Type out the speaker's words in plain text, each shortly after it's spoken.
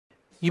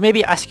You may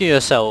be asking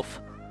yourself,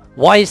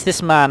 why is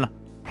this man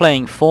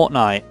playing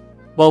Fortnite?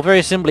 Well,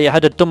 very simply, I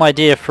had a dumb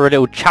idea for a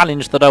little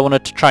challenge that I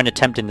wanted to try and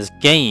attempt in this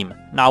game.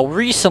 Now,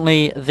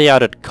 recently they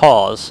added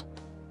cars,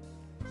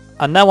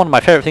 and they're one of my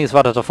favourite things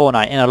about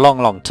Fortnite in a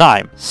long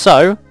time.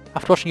 So,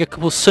 after watching a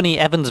couple Sunny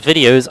Evans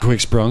videos,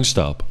 quick sprung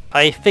stop,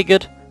 I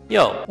figured,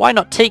 yo, why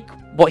not take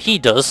what he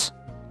does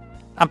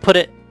and put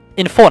it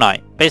in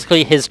Fortnite?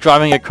 Basically, his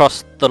driving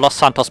across the Los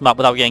Santos map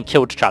without getting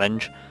killed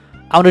challenge.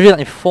 I want to do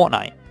that in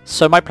Fortnite.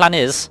 So my plan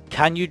is,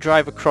 can you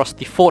drive across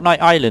the Fortnite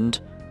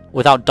island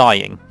without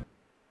dying?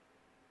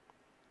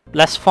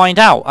 Let's find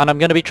out, and I'm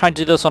going to be trying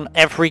to do this on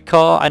every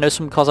car. I know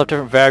some cars have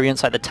different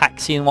variants, like the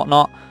taxi and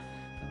whatnot,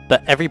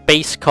 but every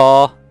base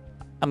car,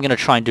 I'm going to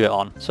try and do it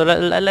on. So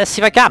let's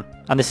see if I can.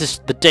 And this is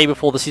the day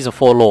before the Season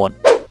 4 launch.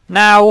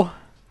 Now,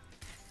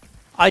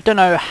 I don't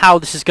know how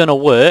this is going to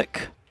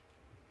work,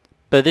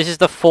 but this is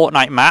the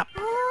Fortnite map.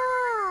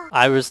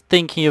 I was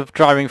thinking of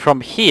driving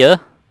from here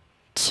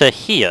to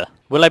here.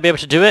 Will I be able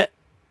to do it?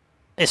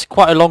 It's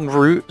quite a long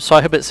route, so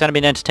I hope it's going to be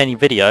an entertaining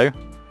video.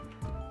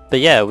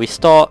 But yeah, we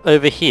start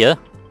over here,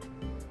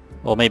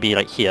 or maybe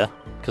like here,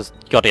 because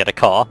you got to get a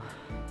car,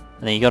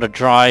 and then you got to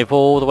drive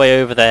all the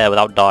way over there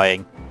without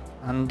dying.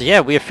 And yeah,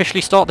 we officially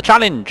start the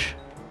challenge.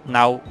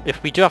 Now,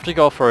 if we do have to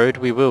go off-road,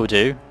 we will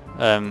do.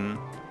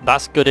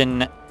 That's good in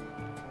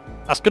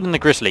the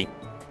Grizzly.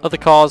 Other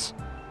cars,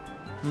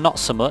 not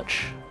so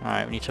much.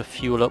 Alright, we need to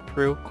fuel up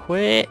real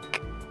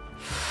quick.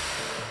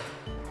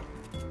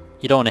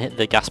 You don't want to hit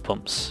the gas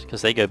pumps,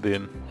 because they go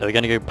boom. So we're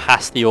going to go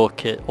past the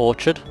orchard. We're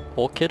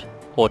going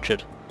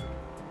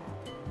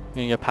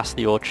to go past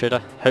the orchard.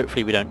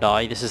 Hopefully we don't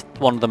die. This is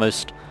one of the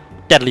most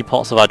deadly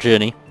parts of our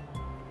journey.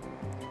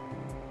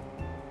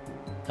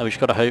 And we just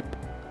got to hope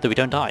that we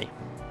don't die.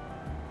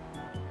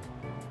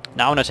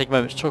 Now I'm going to take a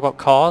moment to talk about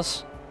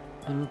cars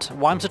and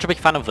why I'm such a big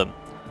fan of them.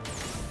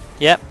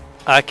 Yep,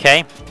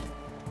 okay.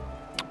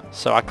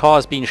 So our car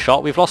has been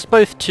shot. We've lost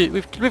both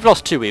we've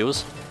lost two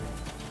wheels.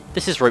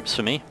 This is ropes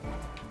for me.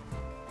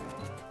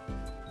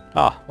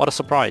 Ah, what a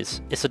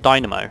surprise. It's a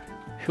dynamo.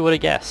 Who would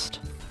have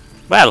guessed?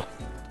 Well,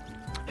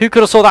 who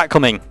could have saw that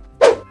coming?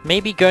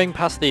 Maybe going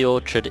past the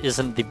orchard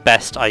isn't the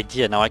best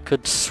idea. Now I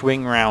could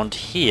swing around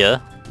here,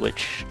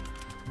 which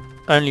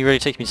only really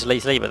takes me to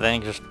Lazy, but then I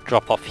can just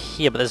drop off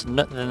here. But there's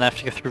then I have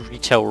to go through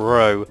Retail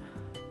Row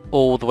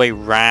all the way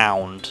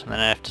round, and then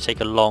I have to take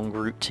a long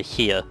route to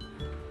here.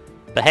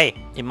 But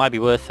hey, it might be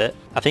worth it.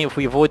 I think if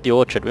we avoid the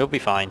orchard, we'll be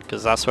fine,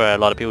 because that's where a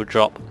lot of people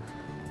drop.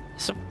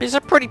 It's a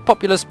pretty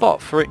popular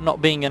spot for it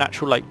not being an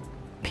actual, like,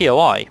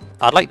 POI.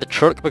 I'd like the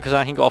truck because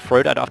I can go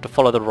off-road. I don't have to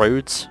follow the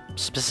roads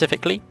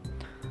specifically.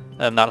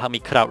 That'll help me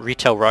cut out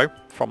Retail Row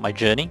from my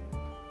journey.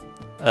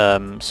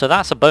 So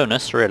that's a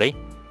bonus, really.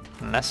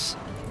 And let's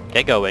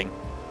get going.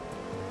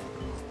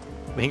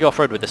 We can go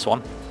off-road with this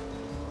one.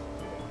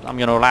 I'm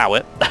going to allow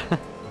it.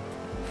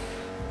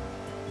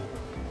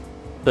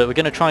 But we're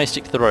going to try and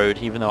stick to the road,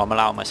 even though I'm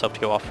allowing myself to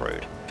go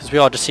off-road. Because we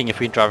are just seeing if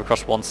we can drive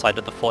across one side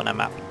of the Fortnite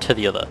map to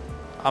the other.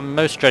 I'm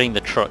most dreading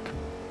the truck.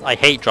 I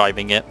hate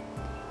driving it.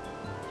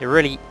 It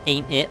really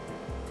ain't it.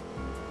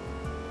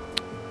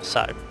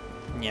 So,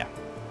 yeah.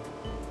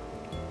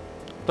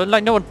 But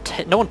like, no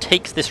one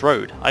takes this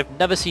road. I've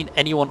never seen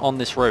anyone on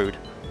this road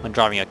when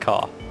driving a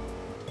car.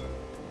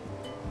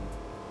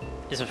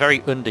 It's very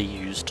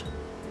underused,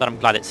 but I'm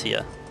glad it's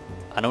here.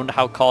 I wonder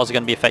how cars are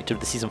going to be affected with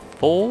the Season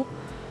 4.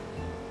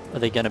 Are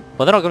they going to...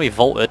 Well, they're not going to be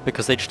vaulted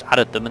because they just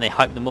added them and they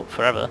hyped them up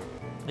forever.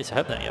 At least I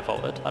hope they don't get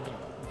vaulted. That'd be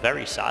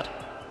very sad.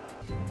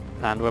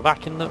 And we're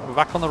back on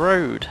the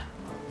road.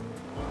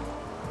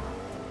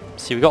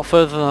 See, we got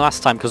further than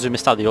last time because we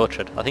missed out the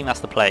orchard. I think that's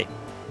the play.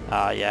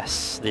 Ah,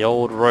 yes, the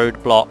old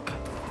roadblock.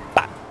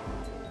 Bam.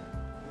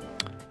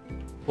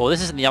 Well,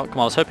 this isn't the outcome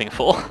I was hoping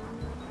for.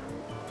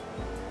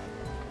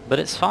 But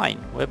it's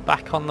fine. We're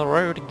back on the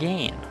road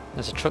again.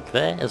 There's a truck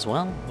there as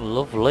well.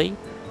 Lovely.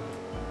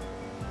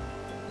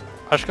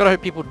 I just gotta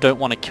hope people don't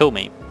want to kill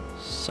me.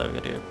 So we're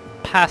gonna go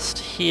past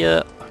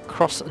here,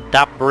 across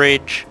that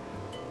bridge,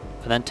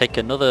 and then take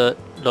another...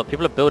 Look,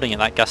 people are building at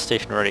that gas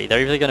station already.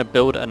 They're either going to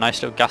build a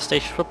nice little gas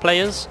station for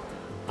players.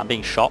 I'm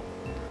being shot.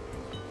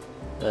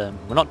 We're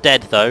not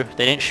dead though.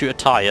 They didn't shoot a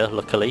tyre,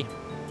 luckily.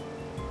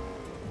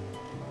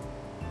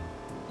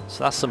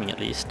 So that's something at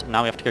least.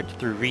 Now we have to go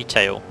through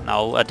retail.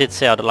 Now, I did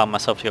say I'd allow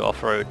myself to go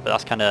off-road, but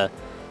that's kind of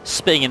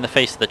spitting in the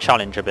face of the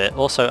challenge a bit.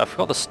 Also, I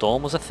forgot the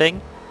storm was a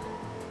thing.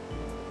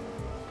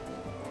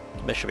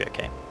 But it should be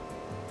okay.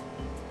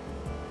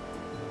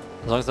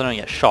 As long as I don't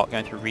get shot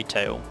going through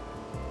retail,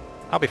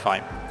 I'll be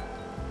fine.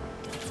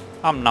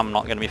 I'm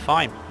not going to be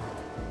fine.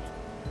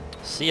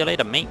 See you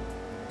later, mate.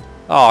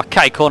 Oh,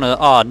 catty corner.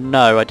 Oh,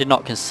 no, I did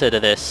not consider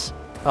this.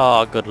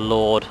 Oh, good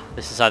lord.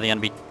 This is either going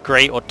to be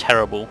great or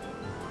terrible.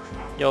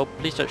 Yo,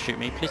 please don't shoot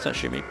me. Please don't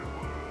shoot me.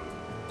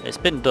 It's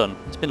been done.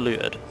 It's been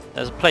looted.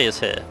 There's players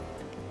here.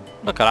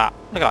 Look at that.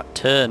 Look at that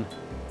turn.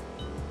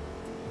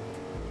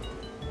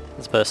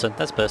 There's a person.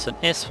 There's a person.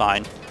 It's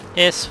fine.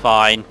 It's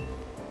fine.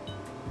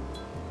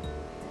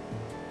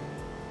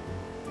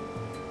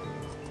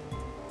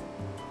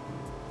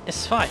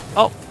 It's fine.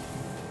 Oh,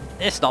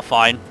 It's not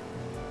fine.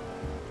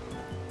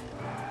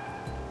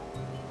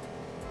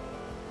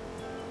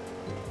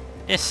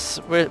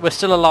 We're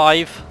still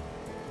alive.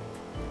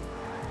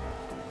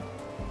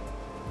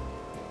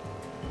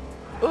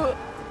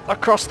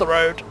 Across the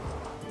road.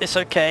 It's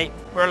okay.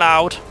 We're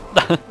allowed.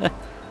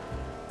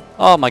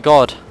 Oh my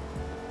god.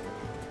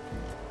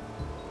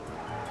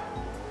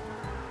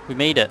 We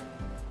made it.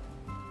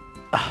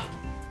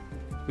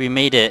 We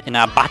made it in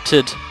our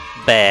battered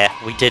bear.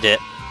 We did it.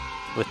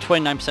 With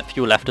 29%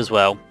 fuel left as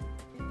well.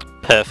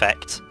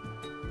 Perfect.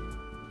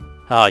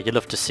 Ah, you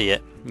love to see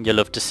it. You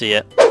love to see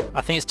it. I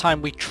think it's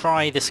time we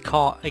try this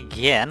car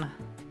again.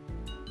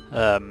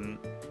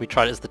 We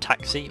tried it as the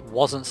taxi.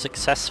 Wasn't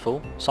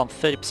successful. It's on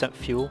 30%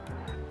 fuel.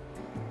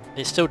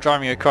 It's still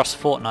driving across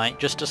Fortnite,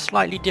 just a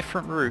slightly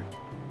different route.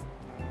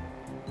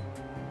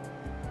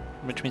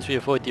 Which means we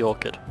avoid the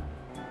orchard.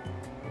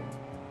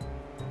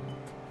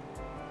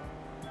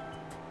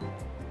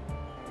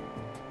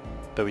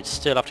 But we'd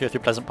still have to go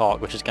through Pleasant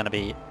Park, which is going to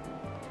be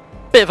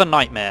a bit of a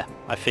nightmare,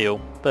 I feel.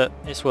 But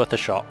it's worth a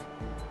shot.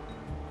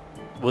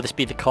 Will this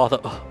be the car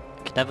that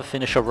can never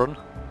finish a run?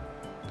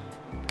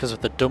 Because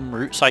of the dumb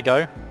routes I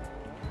go?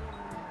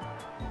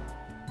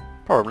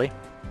 Probably.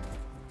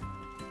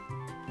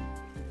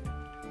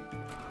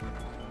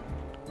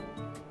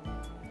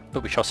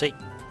 But we shall see.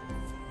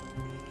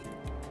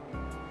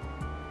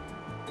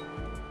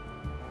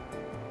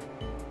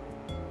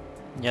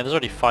 Yeah, there's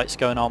already fights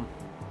going on.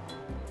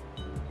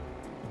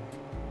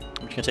 I'm just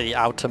going to take the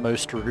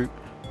outermost route.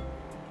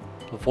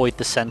 Avoid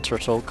the centre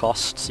at all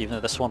costs, even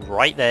though there's one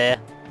right there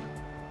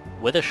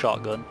with a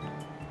shotgun.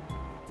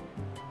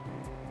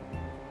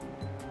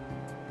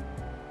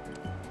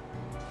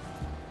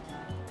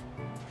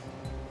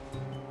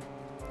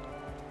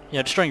 You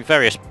know, destroying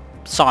various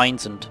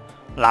signs and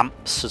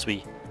lamps as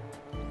we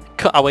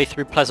cut our way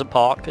through Pleasant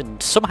Park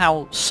and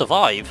somehow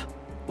survive,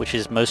 which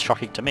is most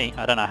shocking to me.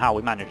 I don't know how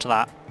we managed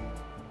that.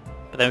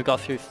 But then we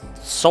got through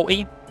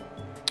Salty,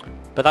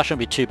 but that shouldn't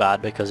be too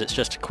bad because it's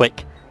just a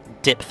quick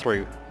dip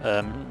through.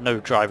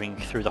 No driving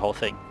through the whole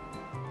thing,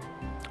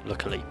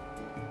 luckily.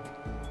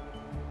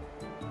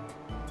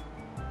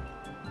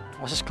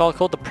 What's this car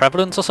called? The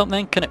Prevalence or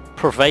something? Can it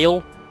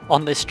prevail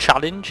on this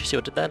challenge? You see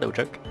what I did there? Little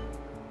joke.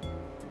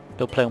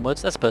 Little play on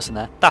words. There's a person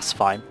there. That's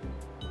fine.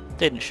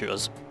 They didn't shoot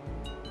us.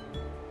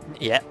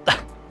 Yeah.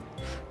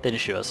 They didn't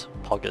shoot us.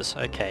 Poggers.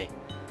 Okay.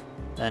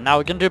 And now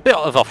we're going to do a bit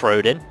of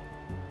off-roading.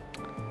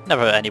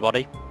 Never hurt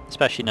anybody.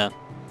 Especially in a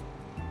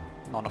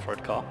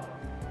non-off-road car.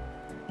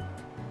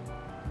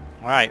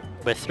 Alright.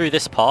 We're through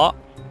this part.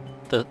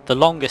 The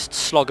longest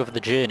slog of the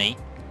journey.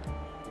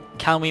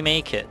 Can we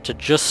make it to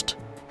just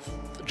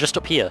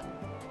up here?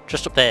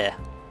 Just up there.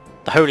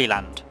 The Holy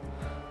Land.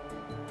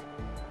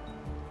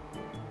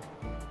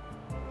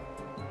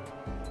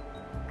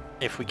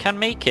 If we can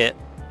make it,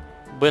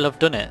 we'll have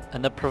done it,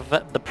 and the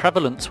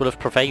prevalence will have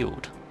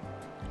prevailed.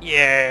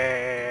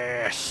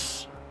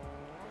 Yes!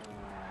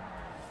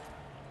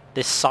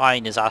 This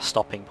sign is our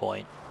stopping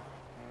point.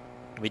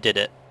 We did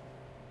it.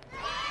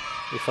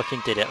 We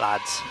fucking did it,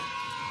 lads.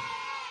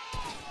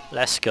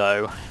 Let's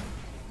go.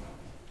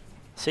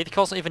 See, the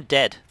car's not even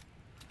dead.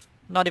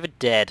 Not even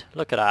dead.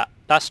 Look at that.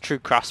 That's true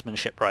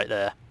craftsmanship right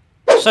there.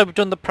 So we've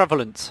done the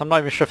prevalence. I'm not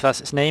even sure if that's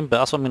its name, but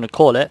that's what I'm going to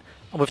call it.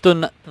 And we've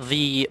done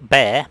the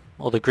bear,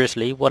 or the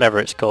grizzly, whatever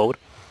it's called.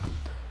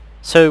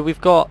 So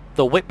we've got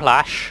the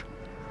whiplash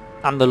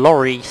and the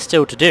lorry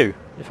still to do,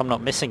 if I'm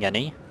not missing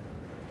any.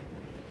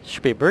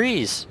 Should be a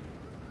breeze.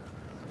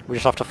 We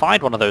just have to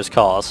find one of those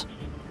cars.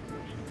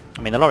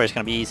 I mean, the lorry is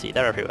going to be easy,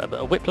 they're everywhere,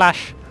 but a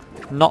whiplash,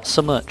 not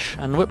so much.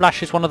 And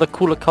whiplash is one of the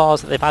cooler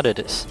cars that they've added.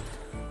 It's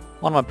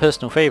one of my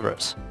personal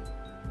favourites.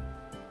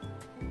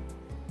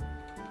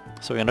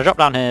 So we're going to drop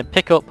down here,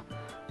 pick up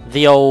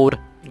the old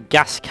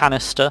gas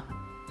canister.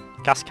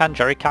 Gas can?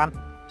 Jerry can?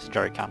 It's a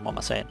jerry can, what am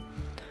I saying?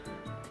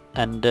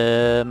 And,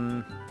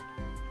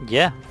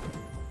 yeah.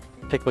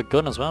 Pick up a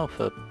gun as well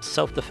for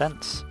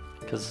self-defense.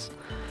 Because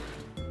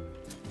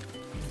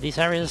these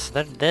areas,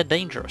 they're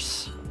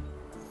dangerous.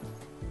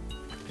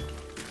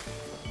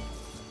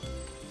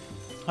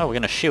 Oh, we're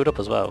going to shield up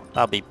as well.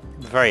 That'll be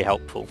very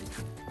helpful.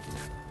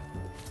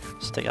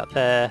 Stick that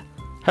there.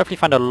 Hopefully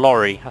find a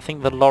lorry. I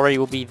think the lorry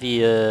will be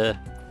the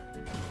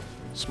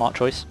smart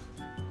choice.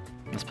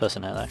 This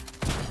person here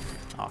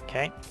though.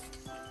 Okay.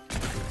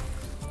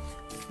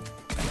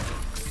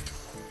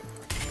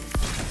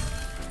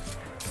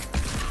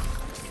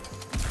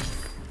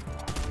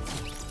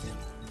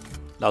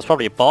 That was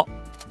probably a bot.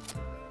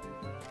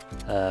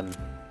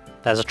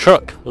 There's a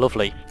truck.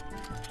 Lovely.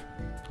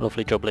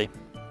 Lovely jubbly.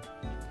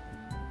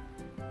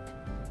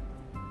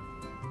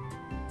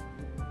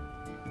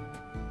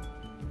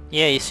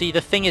 Yeah, you see,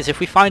 the thing is,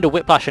 if we find a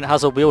whiplash and it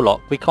has a wheel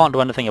lock, we can't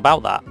do anything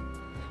about that.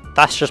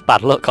 That's just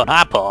bad luck on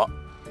our part.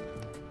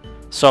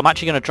 So I'm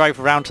actually going to drive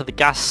around to the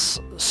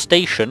gas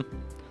station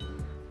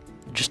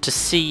just to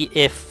see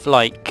if,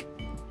 like,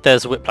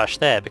 there's a whiplash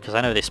there, because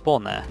I know they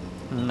spawn there.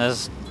 And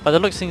there's, by the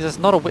looks of things, there's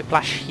not a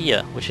whiplash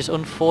here, which is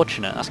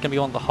unfortunate. That's going to be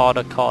one of the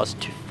harder cars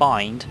to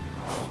find,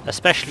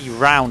 especially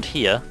round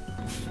here.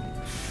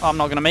 I'm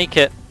not gonna make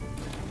it.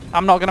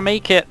 I'm not gonna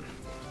make it.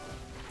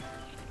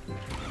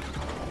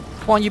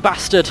 Come on, you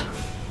bastard.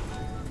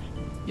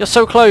 You're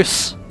so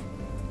close.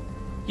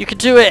 You can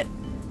do it.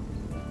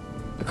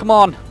 Come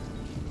on.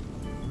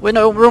 We're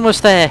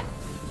almost there.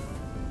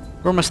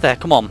 We're almost there.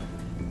 Come on.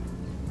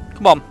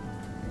 Come on.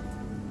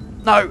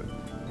 No.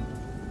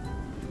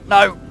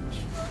 No.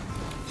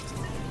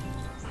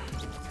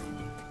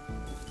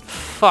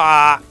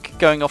 Fuck.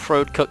 Going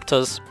off-road cooked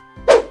us.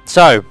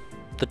 So,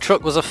 the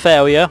truck was a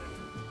failure.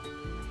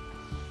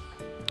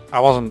 I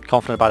wasn't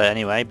confident about it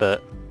anyway,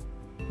 but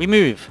we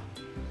move.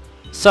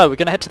 So, we're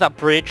going to head to that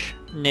bridge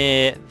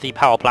near the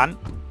power plant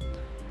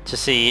to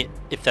see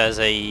if there's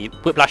a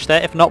whiplash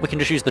there. If not, we can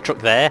just use the truck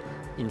there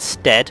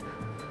instead.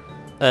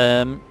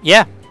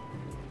 Yeah.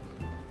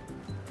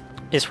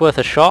 It's worth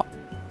a shot.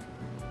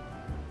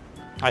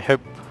 I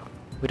hope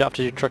we don't have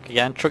to do truck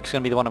again. Truck's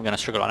going to be the one I'm going to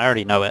struggle on. I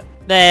already know it.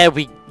 There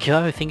we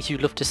go. Things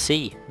you'd love to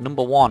see.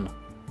 Number 1.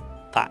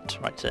 That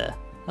right there.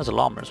 There's a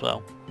llama as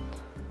well.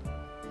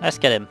 Let's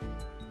get him.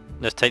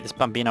 Let's take this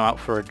Bambino out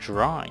for a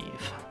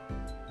drive.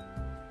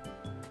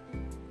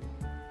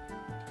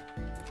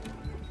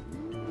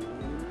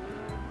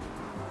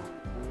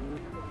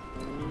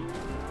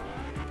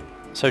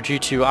 So due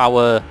to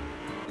our...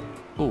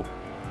 Ooh.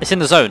 It's in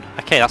the zone.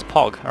 Okay, that's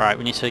Pog. Alright,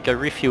 we need to go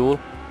refuel.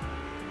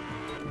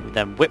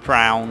 Then whip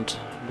round.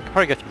 We can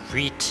probably go through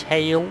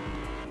retail.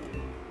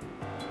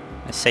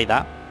 Let's say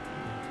that.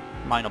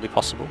 Might not be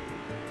possible.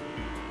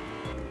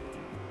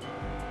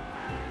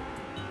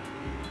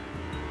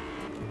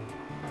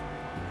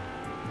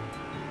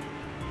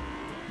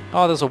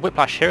 Oh, there's a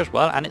whiplash here as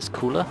well, and it's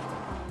cooler.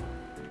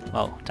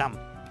 Well, damn.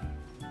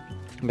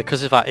 And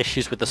because of our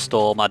issues with the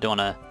storm, I don't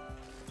want to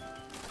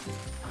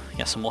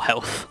get some more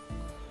health.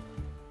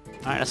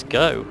 Alright, let's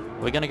go.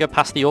 We're going to go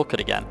past the orchid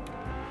again.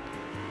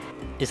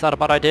 Is that a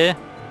bad idea?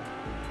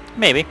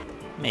 Maybe.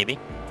 Maybe.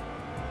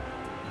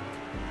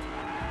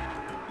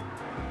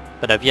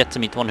 But I've yet to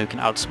meet one who can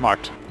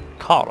outsmart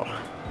Carl.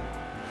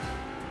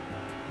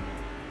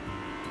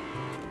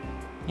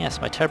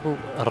 Yes, my terrible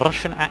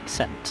Russian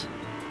accent.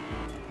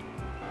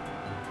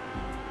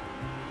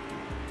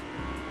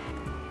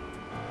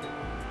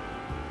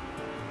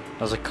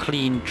 There's a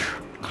clean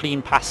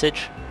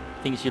passage.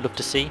 Things you love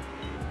to see.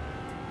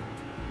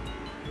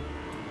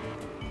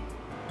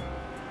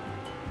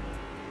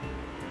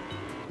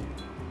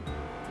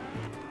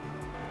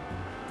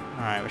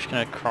 Alright, we're just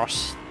going to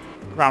cross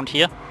around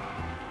here.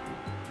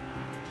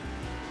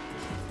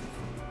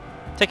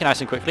 Take it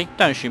nice and quickly.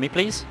 Don't shoot me,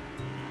 please.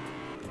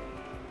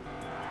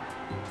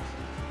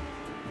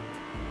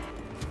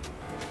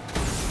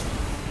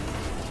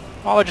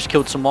 Oh, I just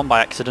killed someone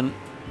by accident.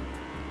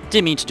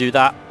 Didn't mean to do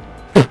that.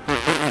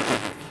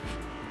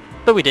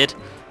 But we did.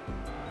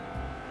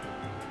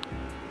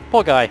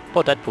 Poor guy.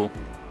 Poor Deadpool.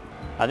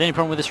 The only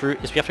problem with this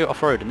route is we have to go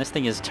off-road, and this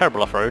thing is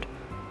terrible off-road.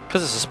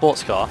 Because it's a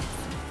sports car.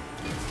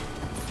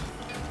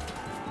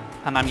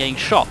 And I'm getting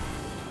shot.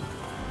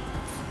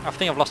 I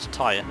think I've lost a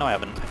tyre. No, I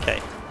haven't.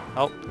 Okay.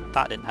 Oh,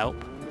 that didn't help.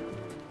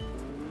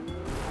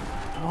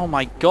 Oh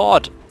my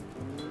god!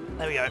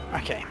 There we go.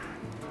 Okay.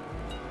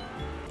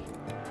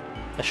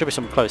 There should be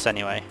some close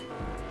anyway.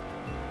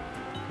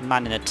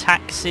 Man in a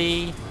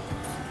taxi.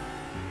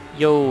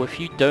 Yo, if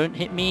you don't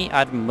hit me,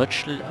 I'd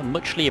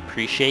muchly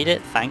appreciate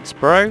it. Thanks,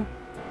 bro.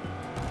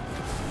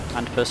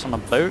 And person on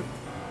a boat.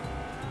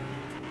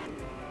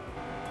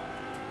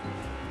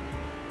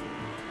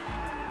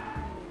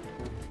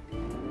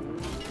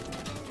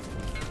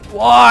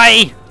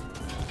 Why?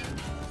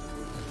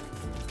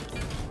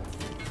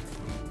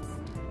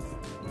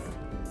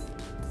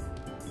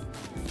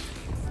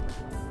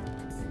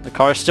 The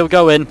car is still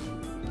going.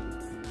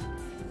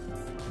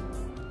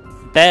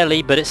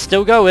 Barely, but it's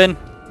still going.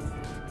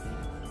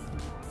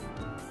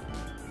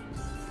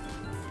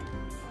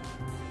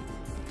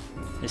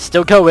 It's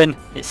still going.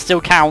 It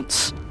still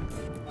counts.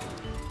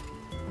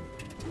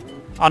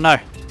 Oh no.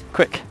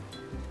 Quick.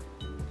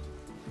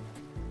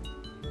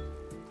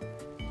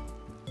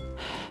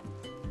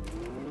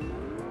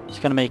 It's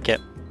gonna make it.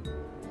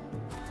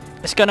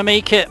 It's gonna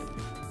make it.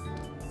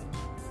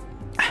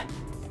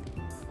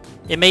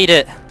 It made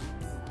it.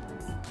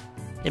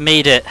 It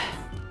made it.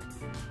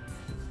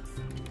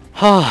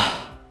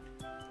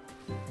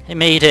 It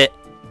made it.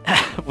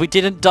 We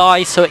didn't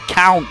die, so it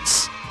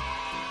counts.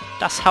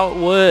 That's how it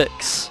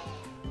works.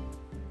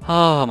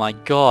 Oh my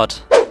god.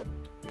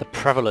 The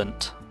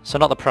prevalent. So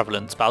not the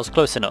prevalence, but I was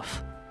close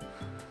enough.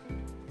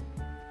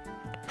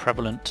 The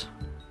prevalent.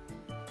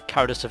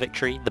 Cowardice to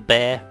victory. The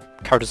bear.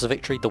 Cowardice to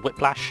victory. The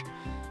whiplash.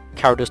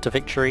 Cowardice to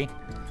victory.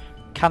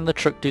 Can the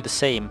truck do the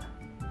same?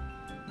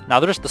 Now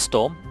there is the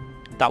storm.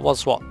 That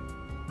was what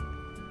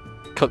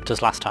cooked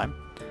us last time.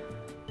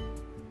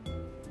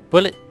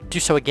 Will it do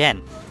so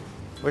again?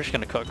 We're just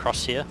going to cut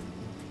across here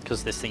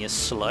because this thing is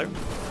slow.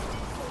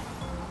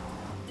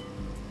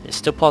 It's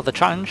still part of the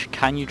challenge.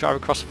 Can you drive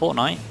across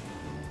Fortnite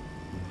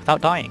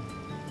without dying?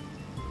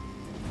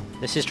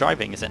 This is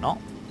driving, is it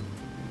not?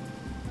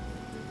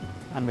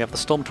 And we have the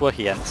storm to work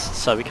against,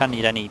 so we can't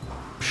need any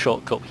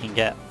shortcut we can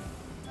get.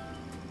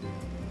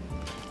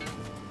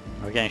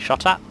 We're getting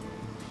shot at.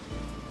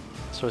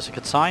 So it's a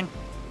good sign.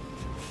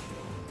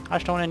 I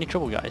just don't want any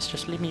trouble, guys.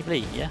 Just leave me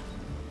be, yeah?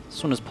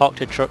 Someone has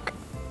parked a truck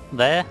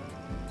there.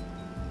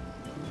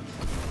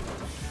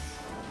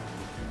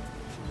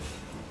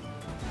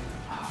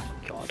 Oh,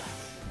 God.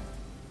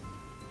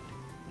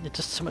 It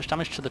does so much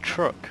damage to the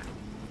truck.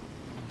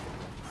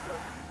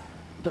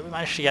 But we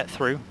managed to get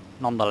through,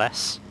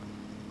 nonetheless.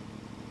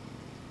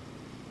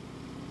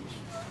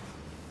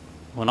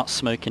 We're not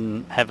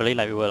smoking heavily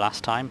like we were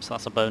last time, so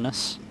that's a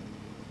bonus.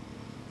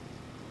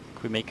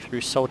 Can we make it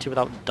through Salty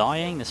without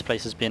dying? This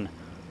place has been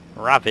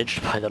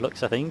ravaged by the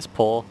looks of things.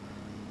 Poor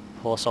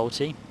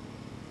Salty.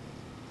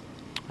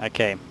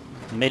 Okay,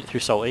 made it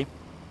through Salty.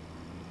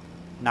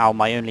 Now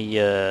my only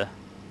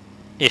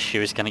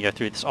issue is going to go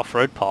through this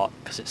off-road part,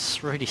 because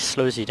it really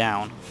slows you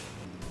down.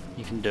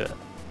 You can do it.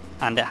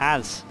 And it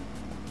has.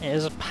 It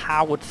has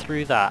powered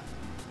through that.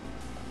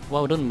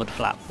 Well done,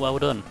 Mudflap. Well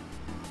done.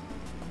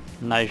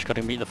 Now you've got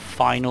to meet the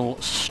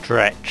final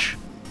stretch.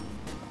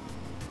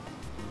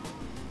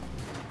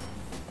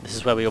 This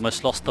is where we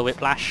almost lost the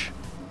whiplash.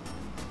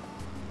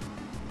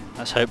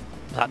 Let's hope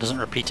that doesn't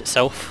repeat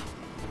itself.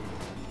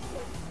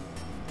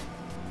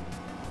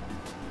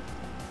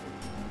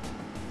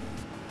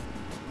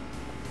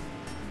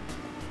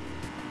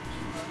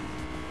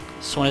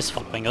 Someone is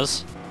following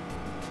us.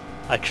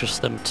 I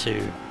trust them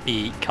to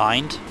be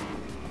kind.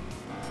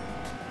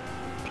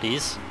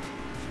 Please.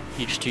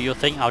 You just do your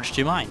thing, I'll just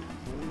do mine.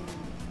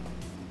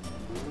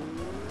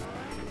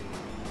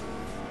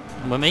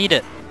 And we made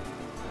it.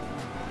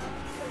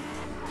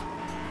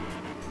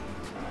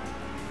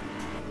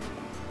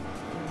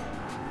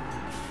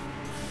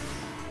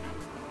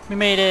 We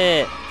made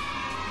it!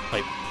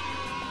 Wait.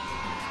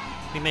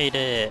 We made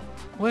it!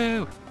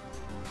 Woo!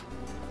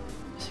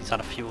 This thing's out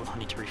of fuel, I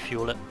need to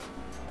refuel it.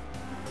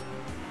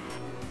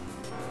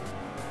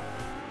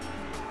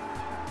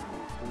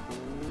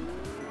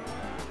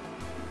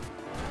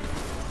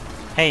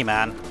 Hey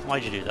man,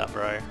 why'd you do that,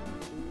 bro?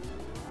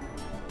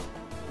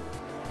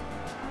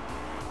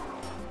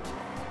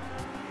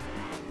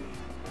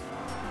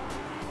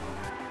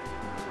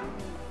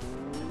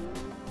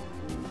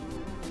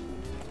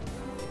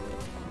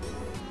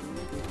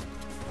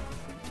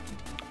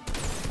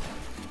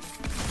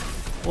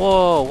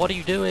 Whoa, what are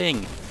you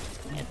doing?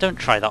 Yeah, don't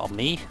try that on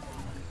me.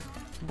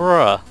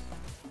 Bruh.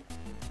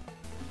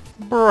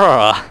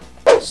 Bruh.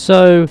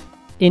 So,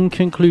 in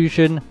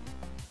conclusion,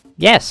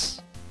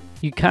 yes,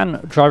 you can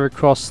drive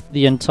across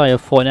the entire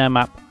Fortnite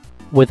map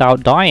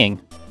without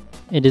dying.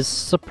 It is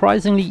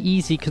surprisingly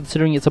easy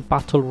considering it's a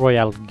Battle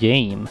Royale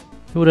game.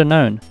 Who would have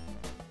known?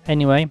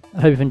 Anyway, I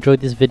hope you've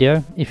enjoyed this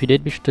video. If you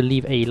did, be sure to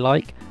leave a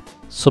like,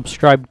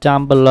 subscribe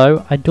down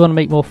below. I do want to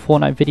make more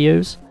Fortnite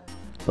videos,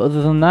 but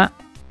other than that,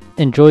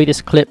 enjoy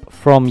this clip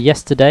from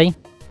yesterday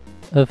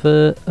of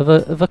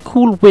a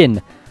cool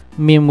win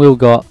me and Will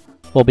got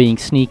while being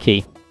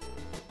sneaky.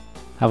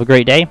 Have a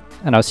great day,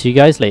 and I'll see you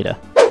guys later.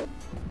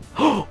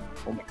 Oh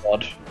my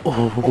god.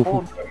 Oh. Oh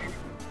no.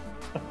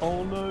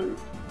 Oh no.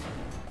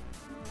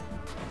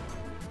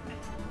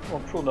 Well,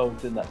 I'm sure no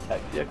one's in that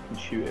taxi. I can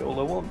shoot it all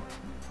I want.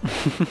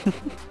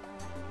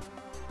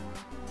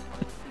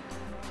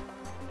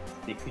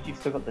 Because you've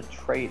still got the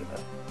trailer.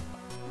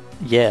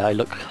 Yeah, I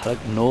look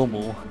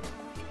normal.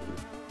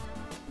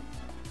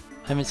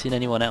 I haven't seen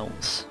anyone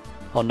else.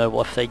 Oh no,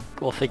 what if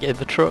they get in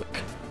the truck?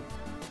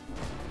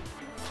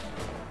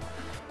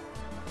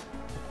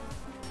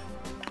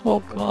 Oh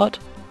god.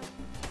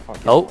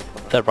 Oh,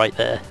 they're right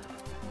there.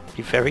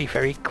 Be very,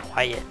 very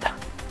quiet.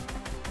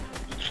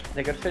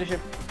 They're gonna finish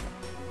him.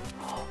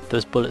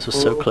 Those bullets were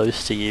so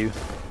close to you.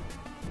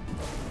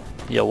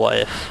 Yeah, what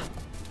if?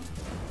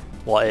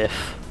 What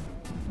if?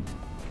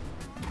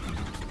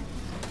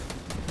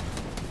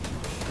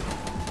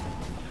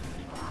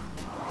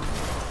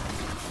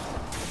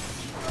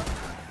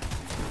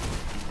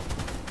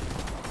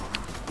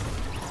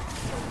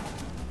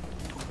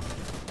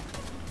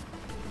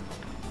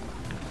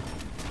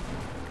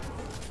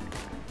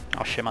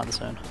 Oh shit, I'm out of the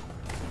zone.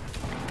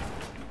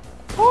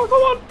 Oh,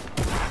 come on!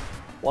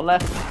 One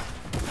left.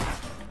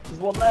 There's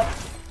one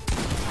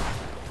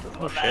left. There's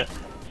one shit. left.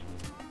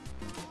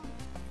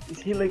 He's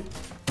healing.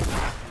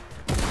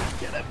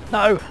 Get him.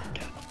 No!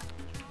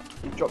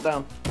 He dropped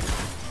down.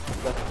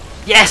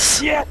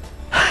 Yes! Yeah! It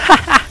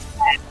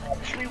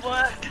actually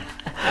worked!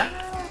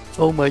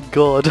 Oh my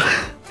god.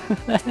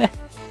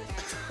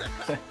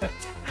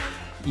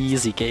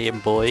 Easy game,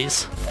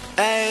 boys.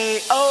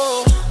 Hey,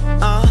 oh,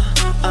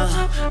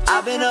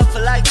 I've been up for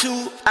like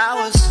 2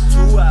 hours.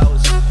 2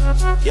 hours.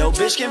 Yo,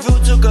 bitch came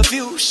through, took a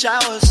few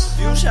showers.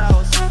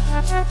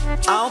 I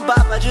don't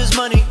bop, I just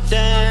money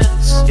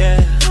dance,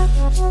 yeah.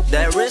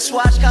 That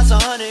wristwatch costs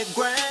 100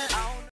 grand.